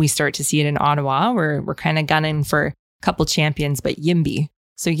hope we start to see it in Ottawa, where we're kind of gunning for a couple champions, but YIMBY.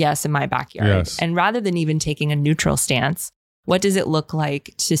 So yes, in my backyard. Yes. And rather than even taking a neutral stance, what does it look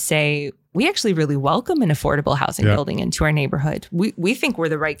like to say, we actually really welcome an affordable housing building into our neighborhood. We think we're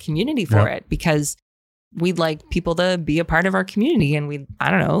the right community for it, because we'd like people to be a part of our community, and we'd,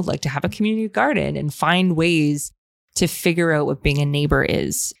 like to have a community garden and find ways to figure out what being a neighbor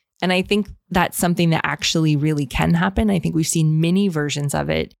is. And I think that's something that actually really can happen. I think we've seen many versions of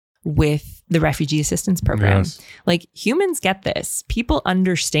it with the refugee assistance program. Yes. Like humans get this. People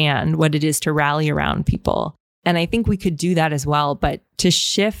understand what it is to rally around people. And I think we could do that as well. But to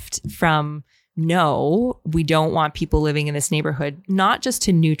shift from, no, we don't want people living in this neighborhood, not just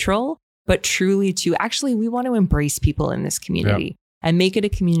to neutral, but truly to actually, we want to embrace people in this community and make it a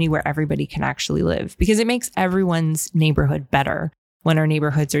community where everybody can actually live, because it makes everyone's neighborhood better when our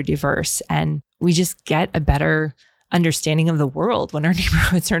neighborhoods are diverse, and we just get a better understanding of the world when our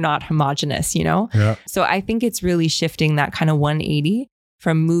neighborhoods are not homogenous, you know? Yeah. So I think it's really shifting that kind of 180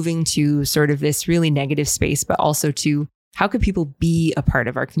 from moving to sort of this really negative space, but also to how could people be a part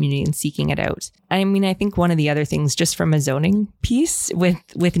of our community and seeking it out? I mean, I think one of the other things just from a zoning piece with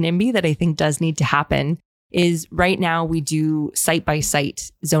NIMBY that I think does need to happen is right now we do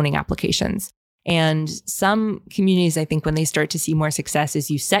site-by-site zoning applications. And some communities, I think when they start to see more success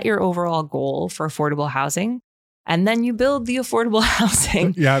is you set your overall goal for affordable housing and then you build the affordable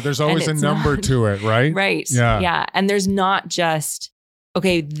housing. Yeah, there's always a number to it, right? Right. Yeah. And there's not just,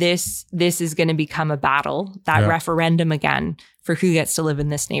 okay, this is going to become a battle, that referendum again for who gets to live in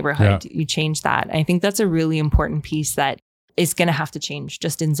this neighborhood. You change that. I think that's a really important piece that is going to have to change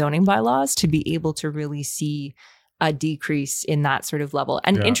just in zoning bylaws to be able to really see a decrease in that sort of level.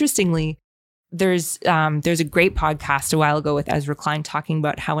 And interestingly, there's a great podcast a while ago with Ezra Klein talking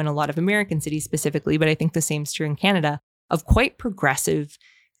about how in a lot of American cities specifically, but I think the same is true in Canada, of quite progressive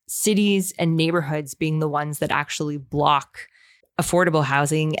cities and neighborhoods being the ones that actually block affordable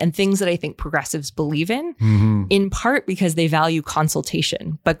housing and things that I think progressives believe in part because they value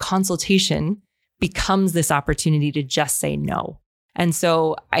consultation, but consultation becomes this opportunity to just say no. And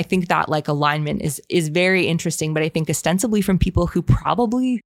so I think that like alignment is very interesting, but I think ostensibly from people who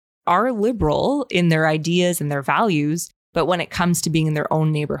probably are liberal in their ideas and their values, but when it comes to being in their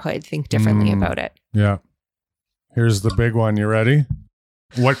own neighborhood, think differently about it. Yeah. Here's the big one. You ready?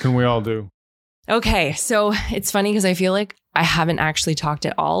 What can we all do? Okay. So it's funny because I feel like I haven't actually talked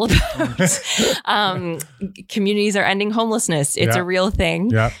at all about communities are ending homelessness. It's a real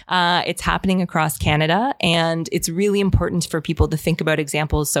thing. It's happening across Canada, and it's really important for people to think about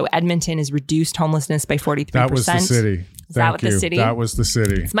examples. So Edmonton has reduced homelessness by 43%. That was the city. That was the city? That was the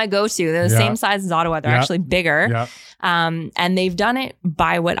city. It's my go-to. They're the same size as Ottawa. They're actually bigger. And they've done it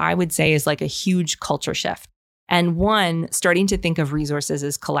by what I would say is like a huge culture shift. And one, starting to think of resources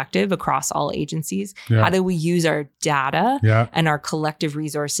as collective across all agencies. How do we use our data and our collective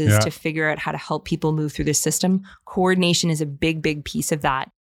resources to figure out how to help people move through the system? Coordination is a big, big piece of that.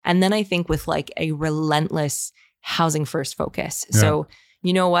 And then I think with like a relentless housing first focus. So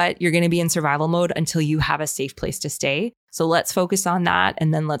you know what? You're going to be in survival mode until you have a safe place to stay. So let's focus on that.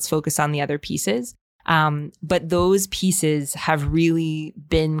 And then let's focus on the other pieces. But those pieces have really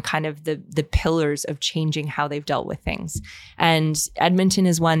been kind of the pillars of changing how they've dealt with things. And Edmonton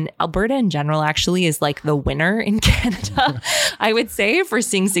is one. Alberta in general actually is like the winner in Canada, I would say, for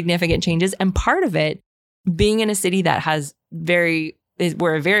seeing significant changes. And part of it being in a city that has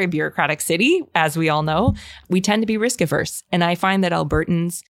we're a very bureaucratic city, as we all know, we tend to be risk averse. And I find that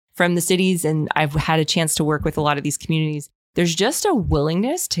Albertans from the cities, and I've had a chance to work with a lot of these communities, there's just a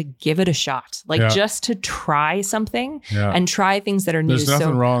willingness to give it a shot, like just to try something and try things that are new. There's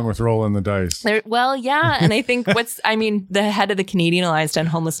nothing wrong with rolling the dice. Well, yeah. And I think the head of the Canadian Alliance on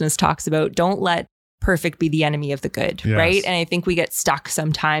Homelessness talks about don't let perfect be the enemy of the good, right? And I think we get stuck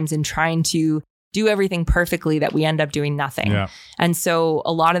sometimes in trying to do everything perfectly that we end up doing nothing. And so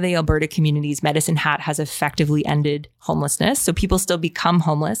a lot of the Alberta communities, Medicine Hat has effectively ended homelessness. So people still become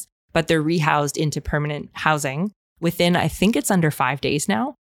homeless, but they're rehoused into permanent housing within, I think it's under 5 days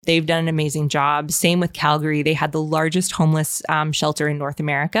now. They've done an amazing job. Same with Calgary. They had the largest homeless shelter in North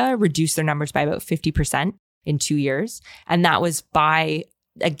America, reduced their numbers by about 50% in 2 years. And that was by,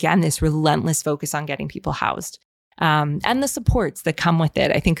 again, this relentless focus on getting people housed. And the supports that come with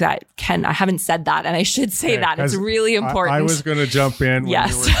it. I think that I haven't said that, and I should say that. It's really important. I was going to jump in when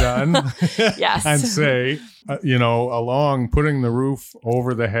you were done and say, along putting the roof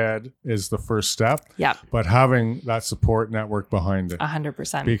over the head is the first step. But having that support network behind it.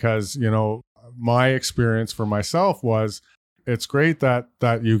 100%. Because, my experience for myself was, it's great that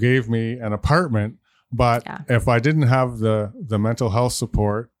you gave me an apartment, but if I didn't have the mental health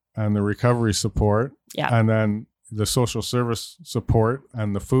support and the recovery support, and then the social service support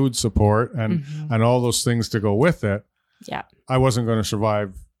and the food support and all those things to go with it, I wasn't going to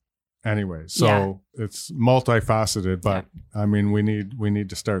survive anyway. So it's multifaceted, but I mean, we need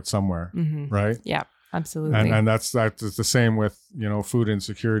to start somewhere, right? Yeah, absolutely. And that's the same with, food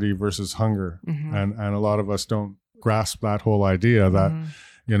insecurity versus hunger. And a lot of us don't grasp that whole idea that,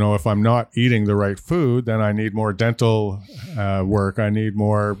 if I'm not eating the right food, then I need more dental work. I need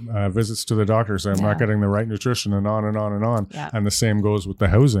more visits to the doctor. So I'm not getting the right nutrition, and on and on and on. Yeah. And the same goes with the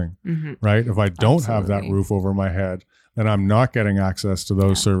housing, right? If I don't have that roof over my head, then I'm not getting access to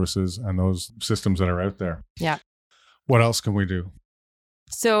those services and those systems that are out there. Yeah. What else can we do?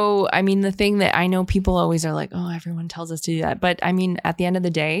 So, I mean, the thing that I know people always are like, oh, everyone tells us to do that. But I mean, at the end of the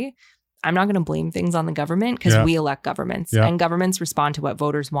day, I'm not going to blame things on the government because we elect governments and governments respond to what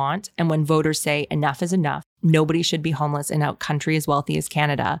voters want. And when voters say enough is enough, nobody should be homeless in a country as wealthy as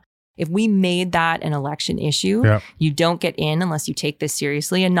Canada. If we made that an election issue, you don't get in unless you take this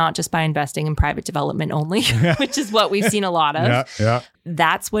seriously, and not just by investing in private development only, which is what we've seen a lot of.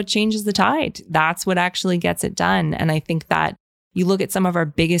 That's what changes the tide. That's what actually gets it done. And I think that you look at some of our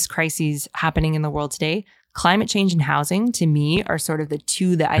biggest crises happening in the world today, climate change and housing, to me, are sort of the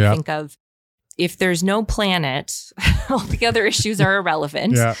two that I think of. If there's no planet, all the other issues are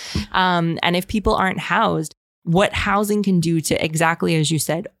irrelevant. And if people aren't housed, what housing can do to, exactly as you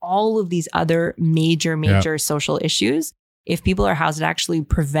said, all of these other major social issues, if people are housed, it actually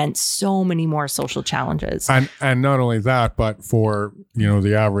prevents so many more social challenges. And not only that, but for,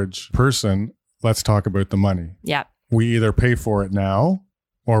 the average person, let's talk about the money. Yeah. We either pay for it now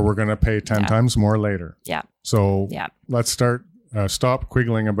or we're going to pay 10 times more later. Yeah. So let's stop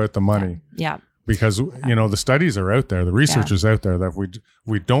quiggling about the money. Yeah. Because, the studies are out there, the research is out there, that if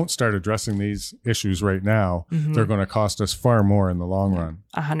we don't start addressing these issues right now, they're going to cost us far more in the long run.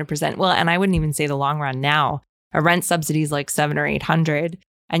 100%. Well, and I wouldn't even say the long run now. A rent subsidy is like $700 or $800.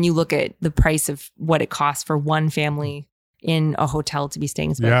 And you look at the price of what it costs for one family in a hotel to be staying,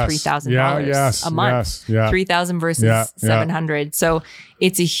 it's about $3,000 a month. $3,000 versus $700. So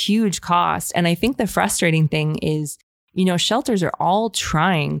it's a huge cost. And I think the frustrating thing is, shelters are all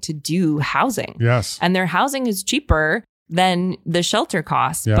trying to do housing. Yes. And their housing is cheaper than the shelter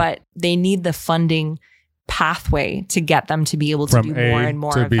costs, but they need the funding pathway to get them to be able to do more and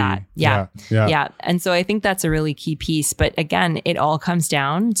more of that. Yeah. And so I think that's a really key piece. But again, it all comes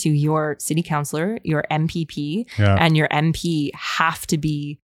down to your city councillor, your MPP, and your MP have to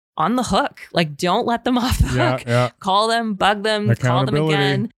be on the hook. Like, don't let them off the hook. Call them, bug them, call them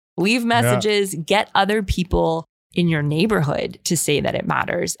again, leave messages, get other people in your neighborhood to say that it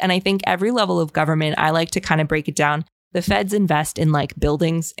matters. And I think every level of government, I like to kind of break it down. The feds invest in like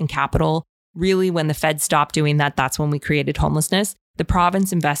buildings and capital. Really, when the feds stopped doing that, that's when we created homelessness. The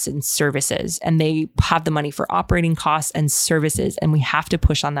province invests in services, and they have the money for operating costs and services, and we have to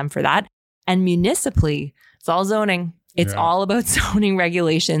push on them for that. And municipally, it's all zoning. It's all about zoning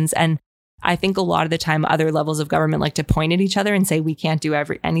regulations. And I think a lot of the time, other levels of government like to point at each other and say, we can't do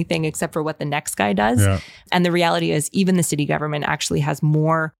anything except for what the next guy does. And the reality is, even the city government actually has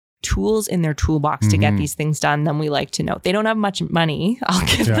more tools in their toolbox to get these things done than we like to know. They don't have much money. I'll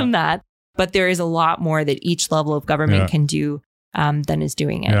give them that. But there is a lot more that each level of government can do than is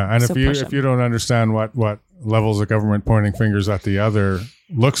doing it. Yeah, and so if you don't understand what levels of government pointing fingers at the other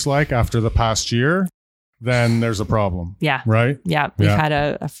looks like after the past year, then there's a problem. Yeah. Right? Yeah. We've had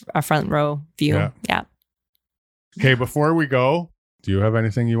a front row view. Yeah. Okay, before we go, do you have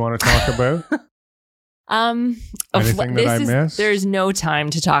anything you want to talk about? Anything that I missed? There's no time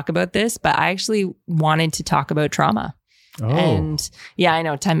to talk about this, but I actually wanted to talk about trauma. Oh. And I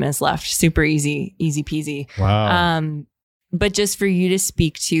know 10 minutes left. Super easy peasy. Wow. But just for you to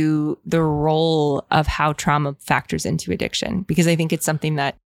speak to the role of how trauma factors into addiction, because I think it's something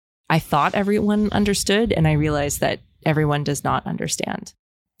that I thought everyone understood, and I realized that everyone does not understand,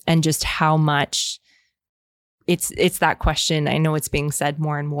 and just how much it's that question. I know it's being said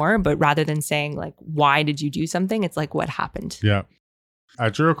more and more, but rather than saying like, why did you do something? It's like, what happened? Yeah.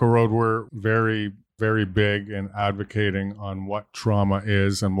 At Jericho Road, we're very, very big in advocating on what trauma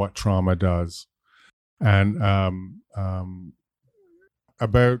is and what trauma does. And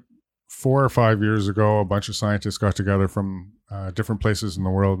about 4 or 5 years ago, a bunch of scientists got together from different places in the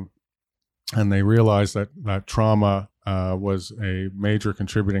world, and they realized that trauma was a major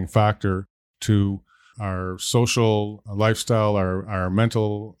contributing factor to our social lifestyle, our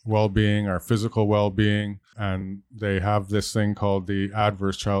mental well-being, our physical well-being. And they have this thing called the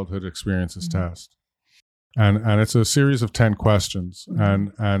Adverse Childhood Experiences Test. And it's a series of 10 questions.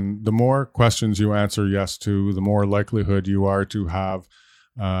 And the more questions you answer yes to, the more likelihood you are to have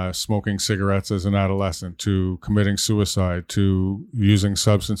smoking cigarettes as an adolescent, to committing suicide, to using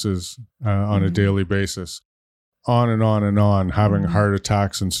substances on a daily basis, on and on and on, having heart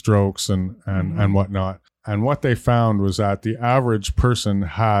attacks and strokes and whatnot. And what they found was that the average person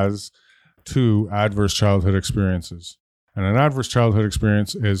has 2 adverse childhood experiences. And an adverse childhood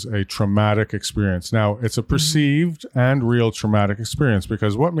experience is a traumatic experience. Now, it's a perceived and real traumatic experience,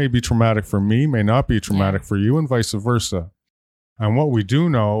 because what may be traumatic for me may not be traumatic for you, and vice versa. And what we do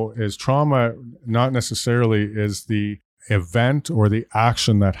know is trauma not necessarily is the event or the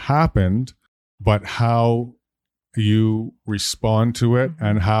action that happened, but how you respond to it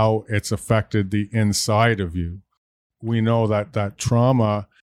and how it's affected the inside of you. We know that trauma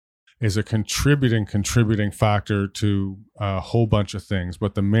is a contributing factor to a whole bunch of things,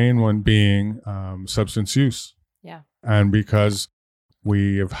 but the main one being substance use. Yeah. And because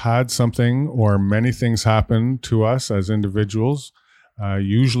we have had something or many things happen to us as individuals,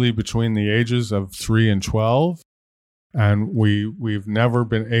 usually between the ages of 3 and 12, and we've never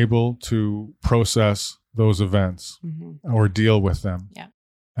been able to process those events or deal with them. Yeah.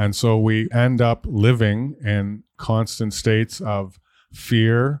 And so we end up living in constant states of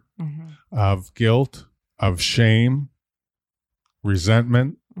fear, of guilt, of shame,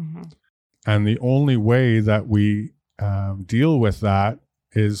 resentment. And the only way that we deal with that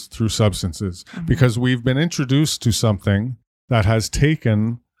is through substances, because we've been introduced to something that has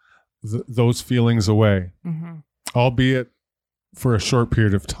taken those feelings away, albeit for a short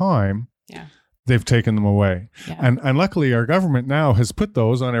period of time. Yeah. They've taken them away. Yeah. And luckily our government now has put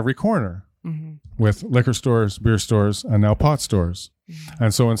those on every corner with liquor stores, beer stores, and now pot stores.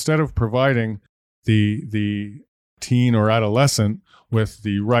 And so instead of providing the teen or adolescent with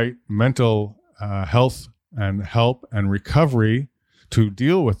the right mental health and help and recovery to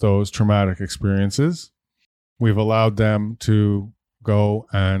deal with those traumatic experiences, we've allowed them to go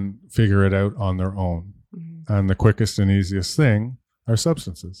and figure it out on their own. And the quickest and easiest thing are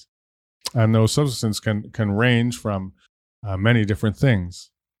substances. And those substances can range from many different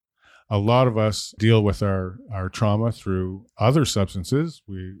things. A lot of us deal with our trauma through other substances.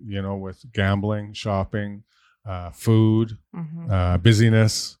 With gambling, shopping, food,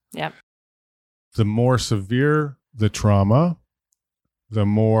 busyness. Yep. The more severe the trauma, the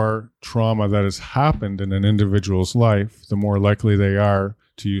more trauma that has happened in an individual's life, the more likely they are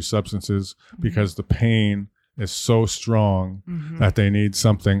to use substances, because the pain is so strong that they need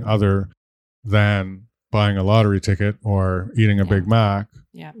something other than buying a lottery ticket or eating a Big Mac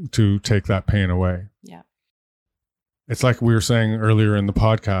to take that pain away. Yeah. It's like we were saying earlier in the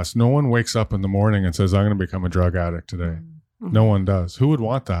podcast, no one wakes up in the morning and says, I'm going to become a drug addict today. No one does. Who would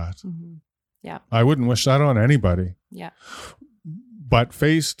want that? Yeah. I wouldn't wish that on anybody. Yeah. But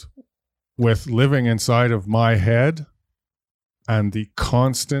faced with living inside of my head and the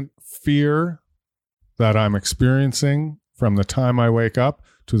constant fear that I'm experiencing from the time I wake up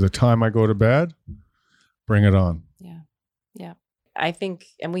to the time I go to bed, bring it on. Yeah. Yeah. I think,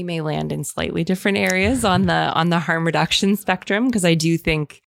 and we may land in slightly different areas on the harm reduction spectrum, because I do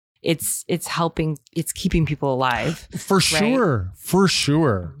think it's helping, it's keeping people alive. For sure. For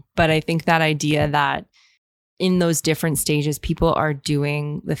sure. But I think that idea that in those different stages, people are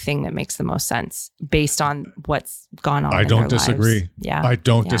doing the thing that makes the most sense based on what's gone on. I don't disagree. Lives. Yeah. I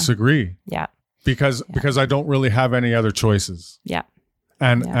don't disagree. Yeah. Because I don't really have any other choices. Yeah.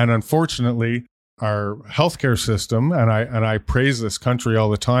 And unfortunately, our healthcare system, and I praise this country all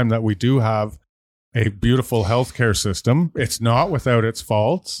the time that we do have a beautiful healthcare system. It's not without its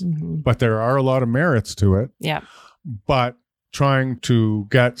faults, but there are a lot of merits to it. Yeah. But trying to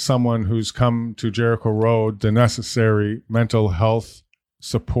get someone who's come to Jericho Road the necessary mental health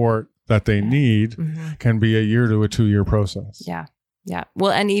support that they need can be a 1 to 2 year process. Yeah. Yeah.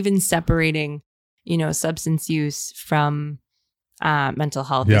 Well, and even separating, substance use from mental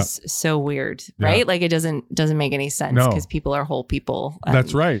health is so weird, right? Like it doesn't make any sense because people are whole people.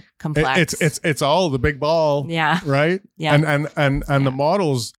 That's right. Complex. It's all the big ball. Yeah. Right. Yeah. And the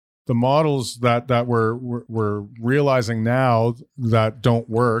models that we're realizing now that don't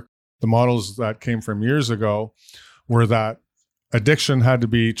work, the models that came from years ago were that addiction had to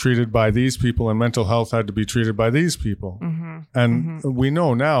be treated by these people and mental health had to be treated by these people. And we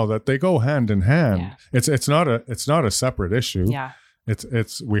know now that they go hand in hand. Yeah. It's not a separate issue. Yeah.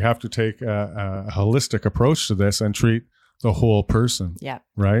 It's we have to take a holistic approach to this and treat the whole person. Yeah.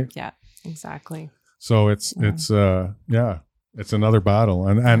 Right? Yeah. Exactly. So it's another battle.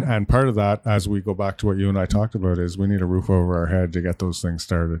 And part of that, as we go back to what you and I talked about, is we need a roof over our head to get those things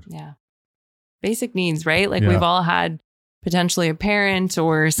started. Yeah. Basic needs, right? Like we've all had potentially a parent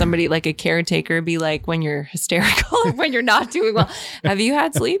or somebody like a caretaker be like, when you're hysterical or when you're not doing well, have you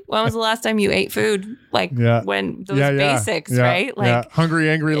had sleep? When was the last time you ate food? Like when those basics, right? Like hungry,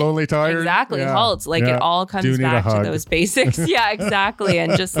 angry, lonely, tired. Exactly. Halts. Like it all comes back to those basics. Yeah, exactly.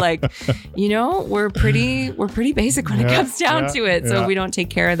 And just like, we're pretty basic when it comes down to it. So if we don't take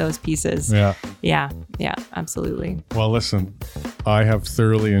care of those pieces. Yeah. Yeah, absolutely. Well, listen, I have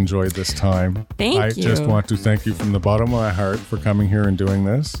thoroughly enjoyed this time. Thank you. I just want to thank you from the bottom of my heart for coming here and doing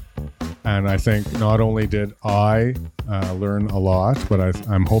this. And I think not only did I learn a lot, but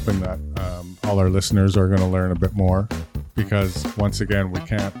I'm hoping that all our listeners are going to learn a bit more, because once again, we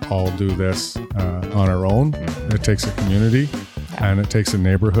can't all do this on our own. It takes a community and it takes a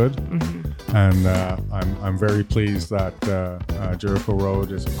neighborhood. And I'm very pleased that Jericho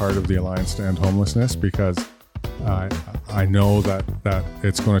Road is a part of the Alliance to End Homelessness, because I know that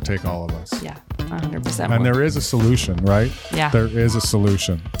it's going to take all of us. Yeah, 100%. And there is a solution, right? Yeah. There is a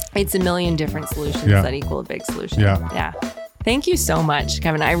solution. It's a million different solutions that equal a big solution. Yeah. Thank you so much,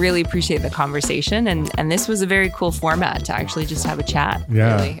 Kevin. I really appreciate the conversation. And this was a very cool format to actually just have a chat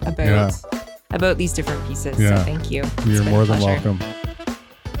really about these different pieces. Yeah. So thank you. You're more than welcome.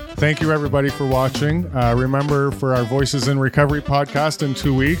 Thank you, everybody, for watching. Remember, for our Voices in Recovery podcast in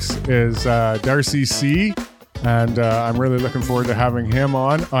 2 weeks is Darcy C. And I'm really looking forward to having him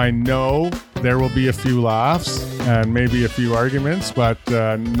on. I know there will be a few laughs and maybe a few arguments, but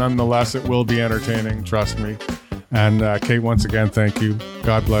nonetheless, it will be entertaining. Trust me. And Kate, once again, thank you.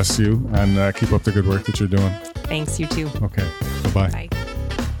 God bless you, and keep up the good work that you're doing. Thanks, you too. Okay. Bye-bye. Bye.